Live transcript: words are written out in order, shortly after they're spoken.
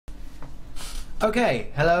Okay,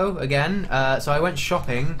 hello again. So I went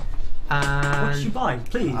shopping, and What did you buy,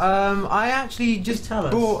 please? I actually just tell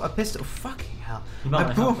us. bought a pistol. Fucking hell! You might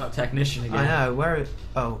I help that technician again. I know where.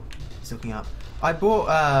 Oh, he's looking up. I bought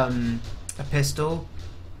a pistol.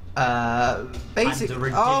 Basic.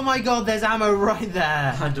 Oh my god! There's ammo right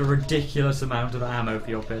there. Had a ridiculous amount of ammo for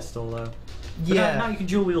your pistol, though. But Yeah. now you can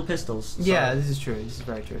dual wield pistols. So. Yeah, this is true. This is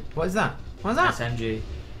very true. What is that? What is that? SMG.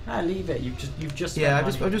 Leave it. You've just. Yeah,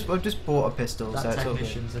 spent money. I've just bought a pistol. That so it's all good.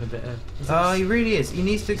 technician's in a bit of. Oh, he really is. He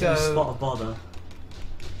needs to go. Spot of bother.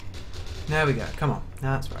 There we go. Come on.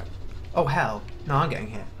 That's right. Oh hell! No, I'm getting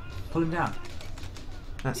hit. Pull him down.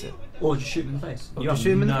 That's it. Or just shoot him in the face. Or You just have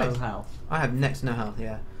shoot him in the no face. health. I have next to no health.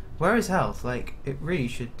 Yeah. Where is health? Like it really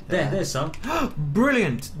should. There's some.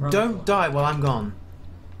 Brilliant! Run Don't for it. die while I'm gone,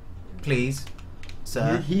 please,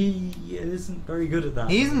 sir. He isn't very good at that.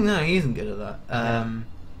 He isn't. No, he isn't good at that.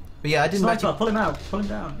 But yeah, I didn't. Sniper, Actually, pull him out. Pull him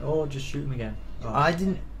down. Or just shoot him again. Oh. I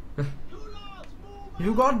didn't.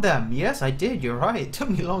 You got them. Yes, I did. You're right. It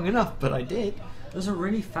took me long enough, but I did. Those are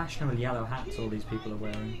really fashionable yellow hats all these people are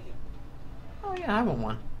wearing. Oh yeah, I want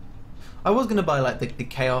one. I was gonna buy like the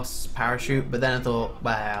chaos parachute, but then I thought,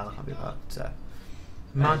 well, I'll be fucked. So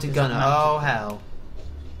mounted Is gunner. it mounted? Oh hell.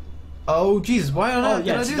 Oh Jesus! Why on Oh earth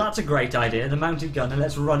did I yes, do that's a great idea. The mounted gunner.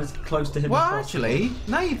 Let's run as close to him Well, as possible. actually,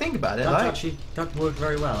 now you think about it, That worked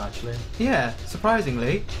very well, actually. yeah,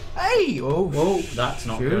 surprisingly. Hey! Oh, Whoa, that's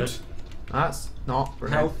not shoot. good. That's not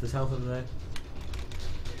brilliant. Health, there's health over there.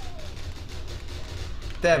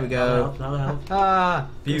 There we go. Another health. Ah,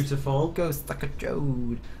 Beautiful. goes like a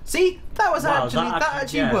jode. See, that was Wow, actually that that actually-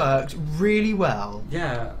 actually yeah. worked really well.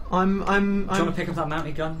 Yeah. I'm. Do you want to pick up that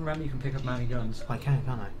mounted gun? Remember, you can pick up mounted guns. I can,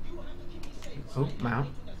 can't I? Oh, mount.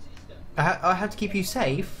 I have to keep you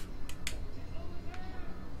safe.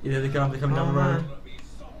 Yeah, they're coming down the road. Man.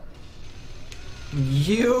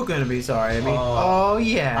 You're gonna be sorry. I mean, Oh. oh And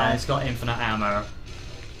yeah. it's got infinite ammo.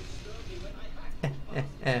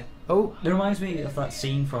 Oh, It reminds me of that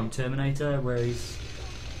scene from Terminator where he's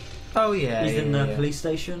oh yeah. in yeah, the yeah. police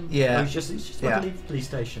station. Yeah. Or he's just Yeah. about to leave the police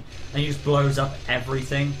station, and he just blows up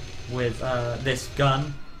everything with this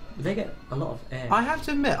gun. They get a lot of air. I have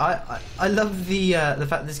to admit, I love the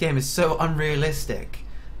fact this game is so unrealistic.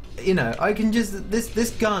 You know, I can just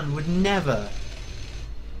this gun would never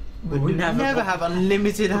never have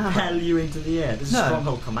unlimited ammo. propel you into the air. There's No. a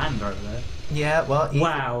Stronghold Commander over there. Yeah, well,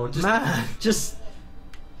 Wow, just man. just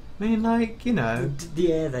I mean, like you know,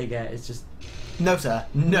 the air they get is just. no, sir,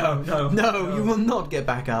 no, No. you will not get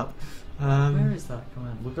back up. Where is that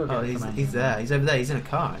commander? We'll go get Oh, the commander. he's there. He's over there. He's in a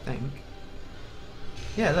car, I think.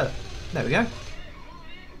 Yeah, look. There we go.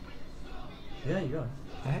 Yeah, you go.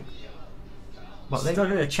 Heck. What they?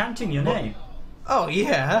 They're chanting your What? name. Oh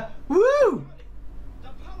yeah! Woo!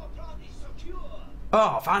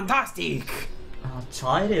 Oh, fantastic! Oh,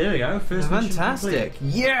 tidy. There we go. First mission Fantastic!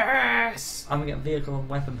 complete. Yes! And we get vehicle and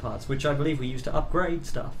weapon parts, which I believe we use to upgrade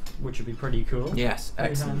stuff, which would be pretty cool. Yes, Very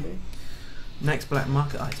excellent. handy. Next black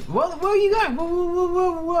market item. Where are you going? Whoa, whoa,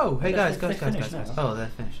 whoa, whoa, whoa! Hey They're guys, guys. finished Oh, now. they're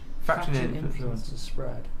finished. Faction Faction influence is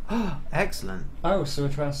spread. Excellent. Oh, so we're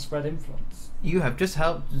trying to spread influence. You have just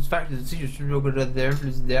helped factors and secrets to look at their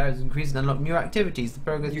influence there has increased and unlock new activities. The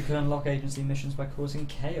progress. You can unlock agency missions by causing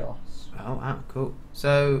chaos. Oh wow, cool.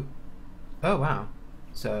 So, oh wow.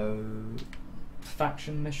 So,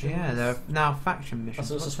 Faction missions. yeah, there are now faction missions.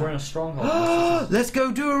 So it's What's just we're in a that? stronghold. Let's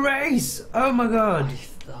go do a race! Oh my god.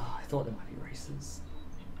 I thought there might be races.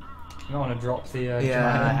 I don't want to drop the Yeah, I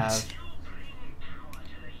giant. have.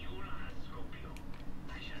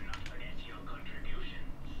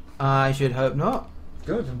 I should hope not.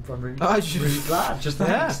 Good, I'm really, I should- really glad. Just Yeah.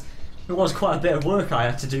 thanks. It was quite a bit of work I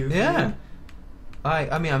had to do. for Yeah. you.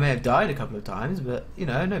 I mean, I may have died a couple of times, but you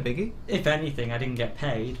know, no biggie. If anything, I didn't get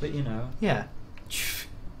paid, but you know, Yeah.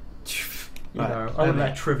 you Right, know, I I wouldn't mean-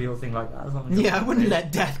 let a trivial thing like that. As long as Yeah, I wouldn't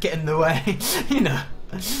let death get in the way. You know,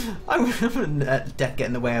 I wouldn't let death get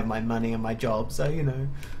in the way of my money and my job. So you know,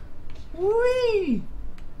 whee!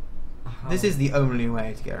 This is the only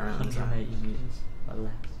way to get around. 180 meters or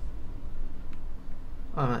less.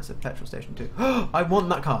 Oh, that's a petrol station too. I want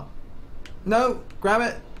that car. No, grab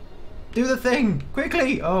it. Do the thing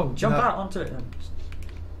quickly. Oh, Jump no. out onto it. Then.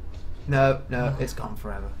 No, no, it's gone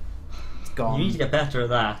forever. It's gone. You need to get better at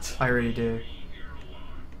that. I really do.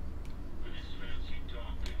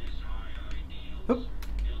 Oop.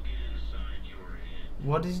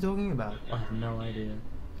 What is he talking about? I have no idea.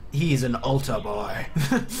 He's an altar boy.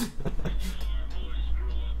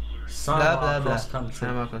 Cyber cross country.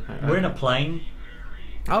 We're in a plane.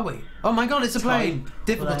 Are we? Oh my god, it's a plane. Type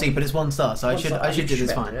Difficulty, plane. but it's 1 star, so I should do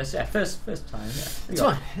this better fine. Yeah, first time. Yeah. It's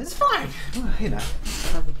fine. It's fine. Well, you know.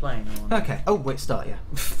 type of plane I want. Okay. Oh wait, start. Yeah.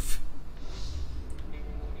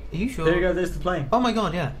 Are you sure? There you go. There's the plane. Oh my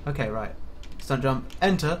god. Yeah. Okay. Right. Stunt jump.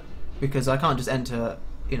 Enter. Because I can't just enter.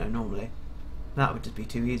 You know, normally. That would just be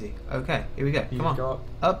too easy. Okay. Here we go. Come on. Go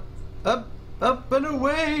Up. Up. Up and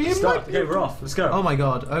away. Start. Okay, we're off. Let's go. Oh my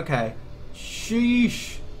god. Okay.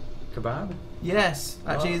 Sheesh. Kebab. Yes.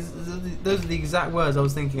 Actually, those are the exact words I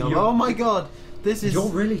was thinking of. You're- Oh my god. This is. You're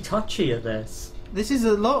really touchy at this. This is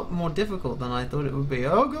a lot more difficult than I thought it would be.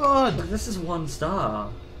 Oh god. But this is 1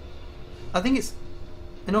 star. I think it's.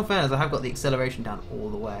 In all fairness, I have got the acceleration down all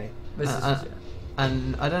the way. This is.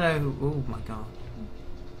 And I don't know. Oh my god.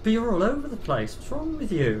 But you're all over the place. What's wrong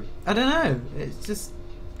with you? I don't know. It's just.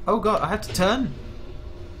 Oh god, I have to turn.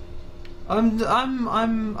 I've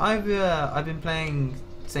been playing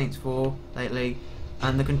Saints 4 lately,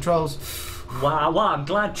 and the controls. Wow, I'm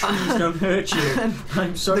glad trees don't hurt you.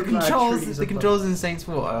 I'm so the glad controls. trees The are controls in Saints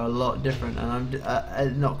 4 are a lot different, and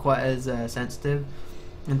I'm not quite as sensitive.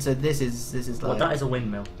 And so this is like. Well, that is a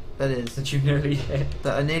windmill That is. that you nearly hit.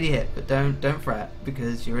 That I nearly hit, but don't fret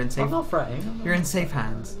because you're in safe. I'm not fretting. You're in safe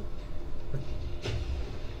hands.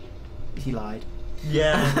 He lied.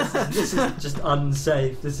 Yeah, this is just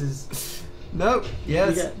unsafe. This is. No.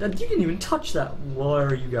 Yes. You didn't even touch that. Where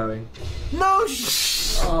are you going? No.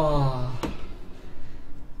 Oh.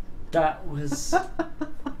 That was.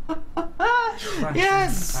 crashing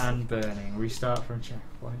Yes. And burning. Restart from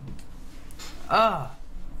checkpoint. Ah.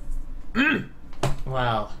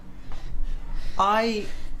 Wow. I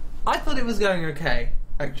thought it was going okay.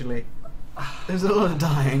 Actually, there's a lot of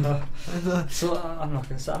dying. So I'm not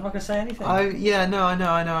gonna say anything. Yeah. No. I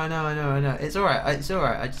know. It's all right. It's all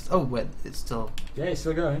right. I just. Oh wait. It's still. Yeah, it's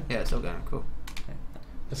still going. Yeah. It's still going. Cool.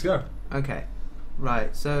 Let's go. Okay.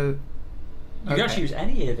 Right. So. You can actually use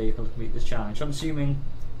any air vehicle to complete this challenge. I'm assuming.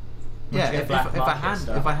 Yeah. once you get If black I market had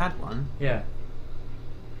stuff. if I had one. Yeah.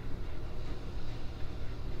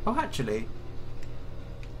 Oh, actually.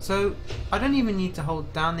 So I don't even need to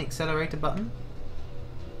hold down the accelerator button.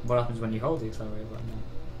 What happens when you hold the accelerator button? Then?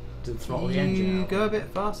 Does it throttle the engine You out? go a bit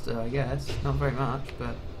faster, I guess. Not very much,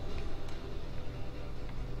 but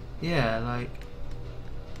yeah, like,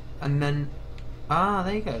 and then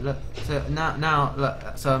there you go. Look, so now look.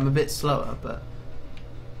 So I'm a bit slower, but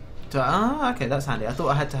so okay, that's handy. I thought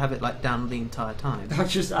I had to have it like down the entire time.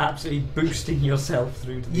 That's just absolutely boosting yourself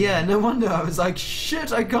through to the Yeah, no wonder I was like,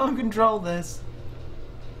 shit, I can't control this.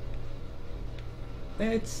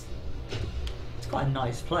 It's quite a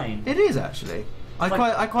nice plane. It is actually. I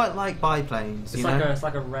quite like biplanes. It's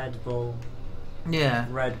like a Red Bull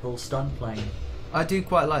stunt plane. I do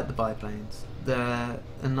quite like the biplanes. They're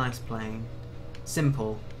a nice plane.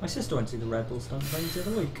 Simple. My sister went to the Red Bull stunt planes the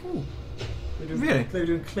other week. Ooh. They were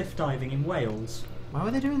doing cliff diving in Wales Why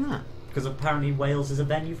were they doing that? because apparently Wales is a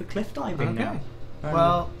venue for cliff diving now.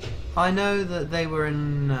 Well, I know that they were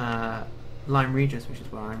in Lyme Regis, which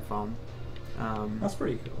is where I'm from. That's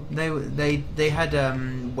pretty cool. They had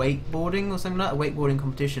wakeboarding or something like that, a wakeboarding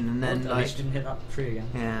competition, and then At least you didn't hit that tree again.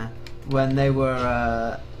 yeah, when they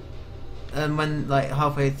were and when like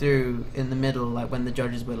halfway through in the middle, like when the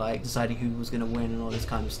judges were like deciding who was going to win and all this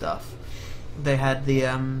kind of stuff, they had the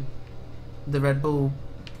Red Bull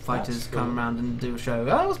fighters That's cool. come around and do a show.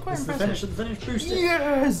 Oh, it was quite It's the impressive. finish boosted.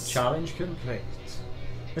 Yes. Challenge complete.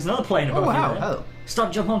 There's another plane above Oh wow! you there. Oh,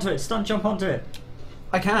 Stunt jump onto it.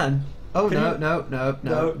 I can. Oh Can no, you?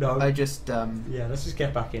 no! No. I just Yeah, let's just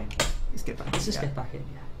get back in. let's get back. Let's just yeah. get back in,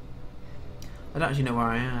 yeah. I don't actually know where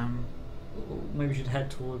I am. Maybe we should head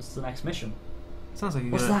towards the next mission. Sounds like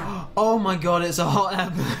you're What's gonna... that? Oh my god, it's a hot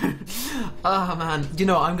air. Oh man, do you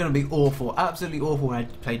know what? I'm gonna be awful, absolutely awful when I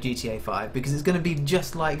play GTA 5 because it's gonna be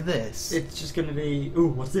just like this. It's just gonna be. Ooh,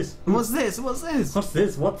 what's this? Ooh, What's this? What's this? What's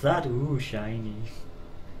this? What's that? Ooh, shiny.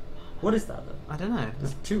 What is that though? I don't know.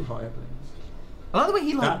 There's 2 hot air balloons. I like the way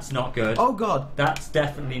he like. That's not good. Oh god. That's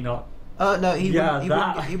definitely not. No,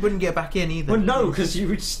 Yeah, he wouldn't get back in either. Well, no, because you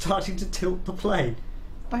were starting to tilt the plane.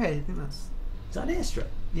 Okay, I think that's. Is that an airstrip?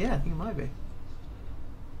 Yeah, I think it might be.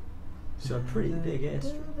 So a pretty big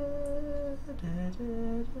airstrip.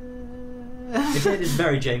 It is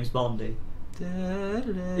very James Bondy.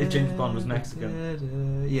 If James Bond was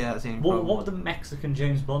Mexican. Yeah, that's the only What problem. would the Mexican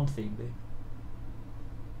James Bond theme be?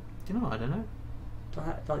 Do you know what? I don't know.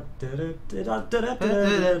 That's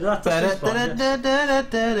James Bond,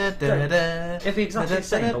 yeah. It'd be exactly the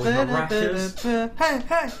same, but with maracas.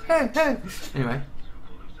 Hey! Anyway.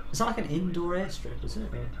 It's not like an indoor airstrip, is it?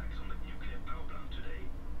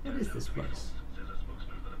 What is this place?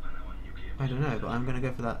 I don't know, but I'm gonna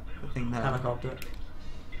go for that thing there. Helicopter.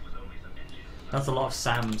 That's a lot of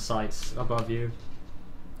SAM sites above you.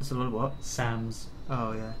 It's a lot of what? SAMs.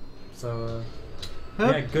 Oh yeah. So,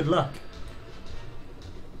 Hup. Yeah, good luck.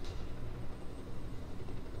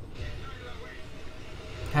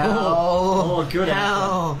 Hell. Oh, good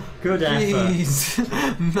Hell. effort. Good effort.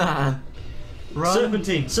 Jeez. Man. Run.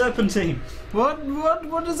 Serpentine.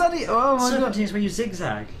 What does that mean? Oh my god. Serpentine is where you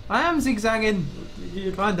zigzag. I am zigzagging.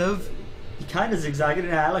 You Kind of. kind of zigzagging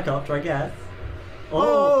in a helicopter, I guess.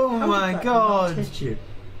 Oh how my did that God. not hit you?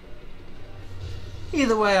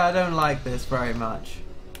 Either way, I don't like this very much.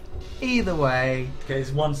 Either way. Okay,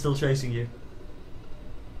 there's one still chasing you.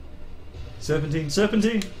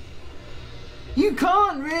 Serpentine. You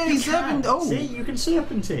can't really serpent. Oh. See, you can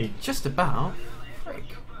serpentine. Just about. Frick.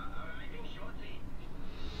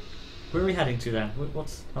 Where are we heading to then?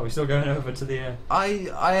 What's? Oh, we're still going over to the. I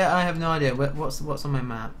have no idea. What's on my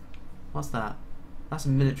map? What's that? That's a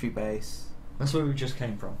military base. That's where we just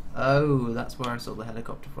came from. Oh, that's where I saw the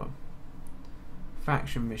helicopter from.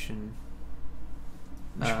 Faction mission.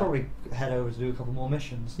 We should probably head over to do a couple more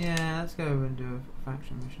missions. Yeah, let's go over and do a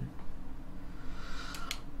faction mission.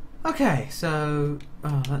 Okay, so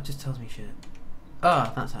that just tells me shit.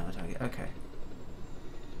 That's how I target. Okay.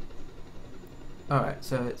 All right,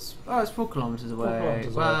 so it's 4 kilometers away. 4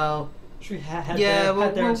 kilometers well. Should we head Yeah,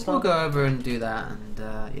 there? we'll go over and do that,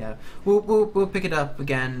 and yeah, we'll pick it up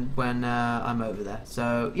again when I'm over there.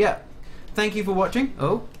 So yeah, thank you for watching.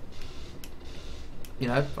 Oh, you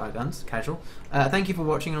know, fire guns, casual. Thank you for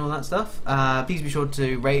watching and all that stuff. Please be sure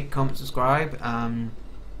to rate, comment, subscribe.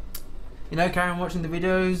 You know, carry on watching the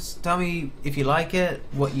videos. Tell me if you like it,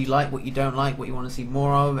 what you don't like, what you want to see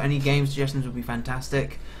more of. Any game suggestions would be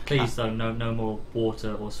fantastic. Please though, no more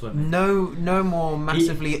water or swimming. No more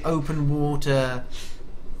massively open water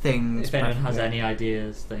things. If anyone has any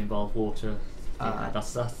ideas that involve water,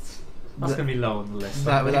 that's going to be low on the list.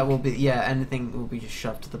 That will be, yeah, anything will be just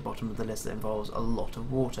shoved to the bottom of the list that involves a lot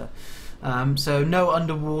of water. So no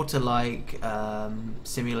underwater like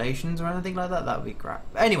simulations or anything like that. That would be crap.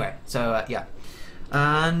 Anyway, so yeah,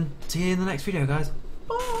 and see you in the next video, guys.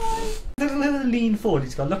 Bye. Lean forward.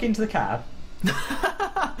 He's got to look into the cab.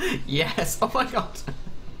 Yes. Oh my god.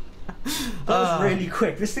 That was really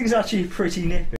quick. This thing's actually pretty nippy.